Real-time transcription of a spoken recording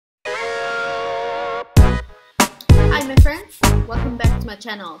my friends, welcome back to my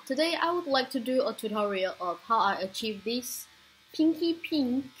channel. Today I would like to do a tutorial of how I achieve this pinky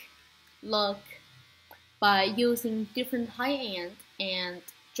pink look by using different high-end and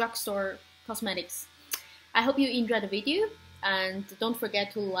drugstore cosmetics. I hope you enjoyed the video and don't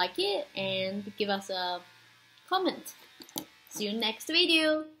forget to like it and give us a comment. See you next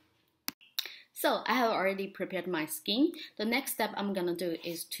video. So I have already prepared my skin. The next step I'm gonna do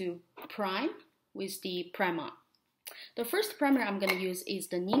is to prime with the primer. The first primer I'm gonna use is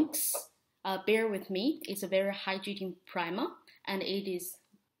the NYX Bear With Me. It's a very hydrating primer, and it is,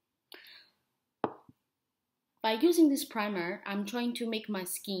 by using this primer, I'm trying to make my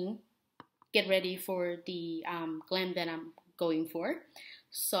skin get ready for the glam that I'm going for.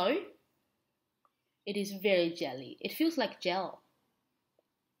 So it is very jelly. It feels like gel.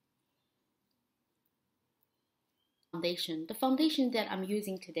 Foundation. The foundation that I'm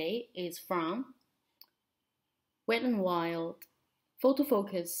using today is from Wet n Wild Photo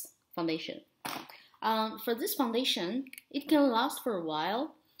Focus foundation. For this foundation, it can last for a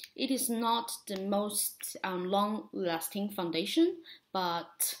while. It is not the most long-lasting foundation,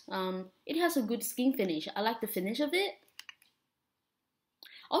 but it has a good skin finish. I like the finish of it.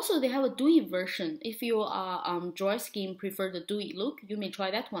 Also, they have a dewy version. If you are dry skin, prefer the dewy look, you may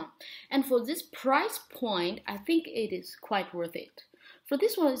try that one. And for this price point, I think it is quite worth it. For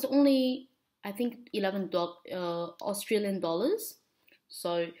this one, it's only, I think, $11 Australian dollars.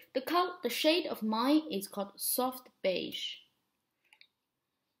 So the shade of mine is called Soft Beige.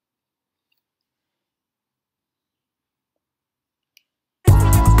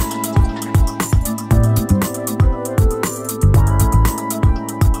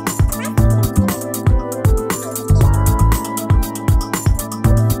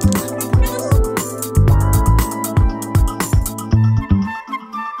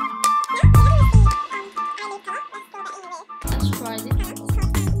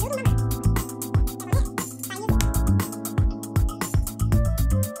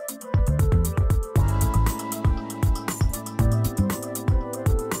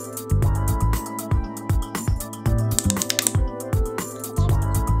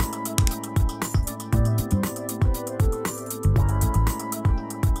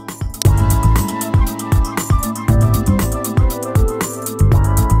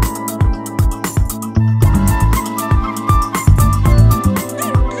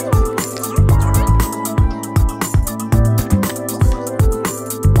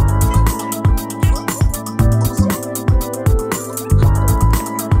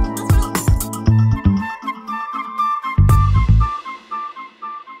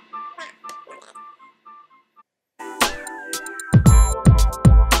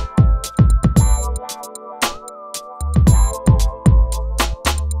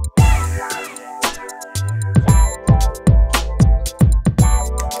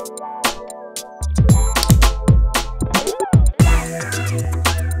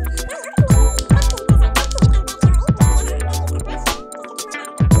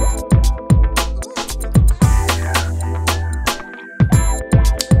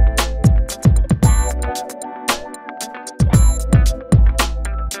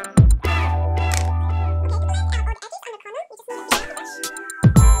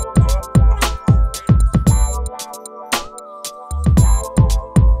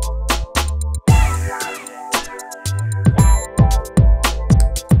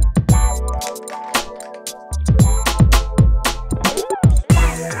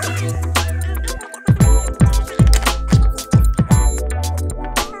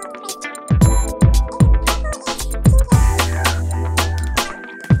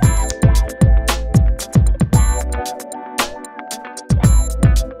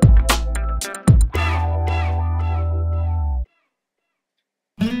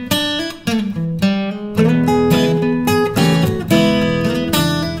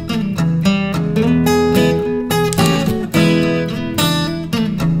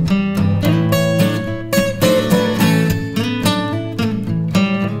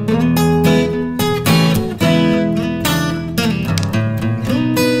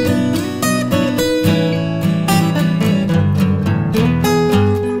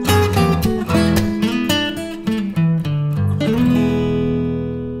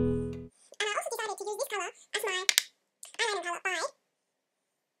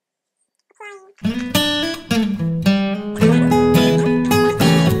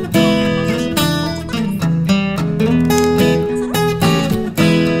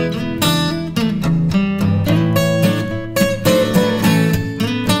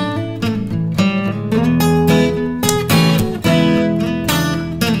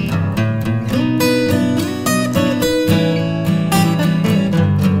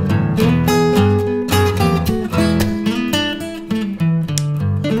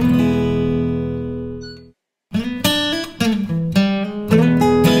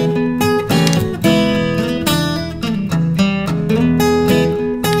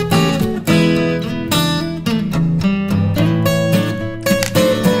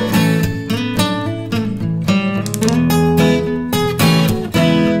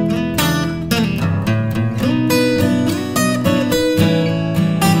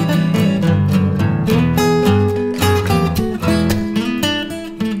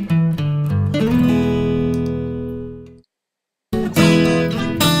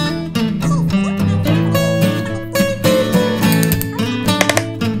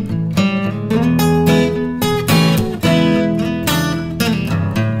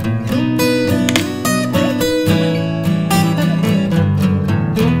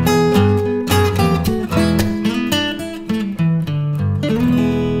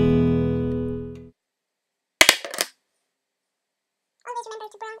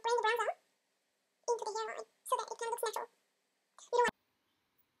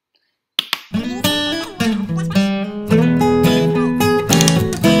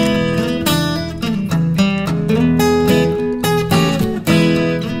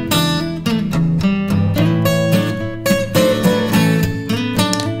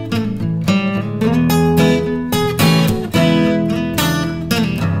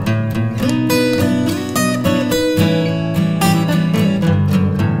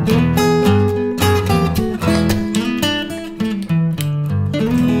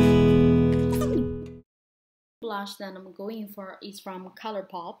 blush that I'm going for is from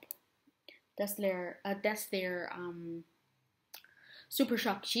ColourPop. That's their Super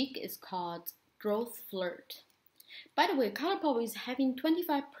Shock Chic. It's called Growth Flirt. By the way, ColourPop is having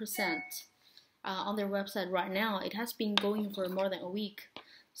 25% on their website right now. It has been going for more than a week.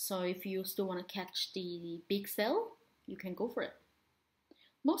 So if you still want to catch the big sale, you can go for it.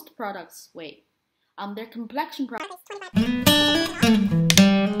 Most products, their complexion products.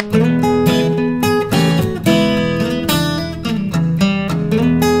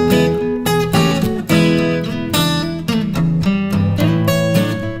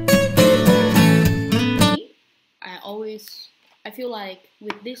 I feel like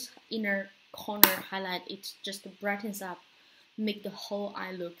with this inner corner highlight, it just brightens up, make the whole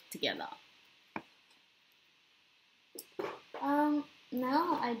eye look together.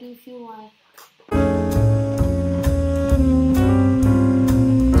 Now I do feel like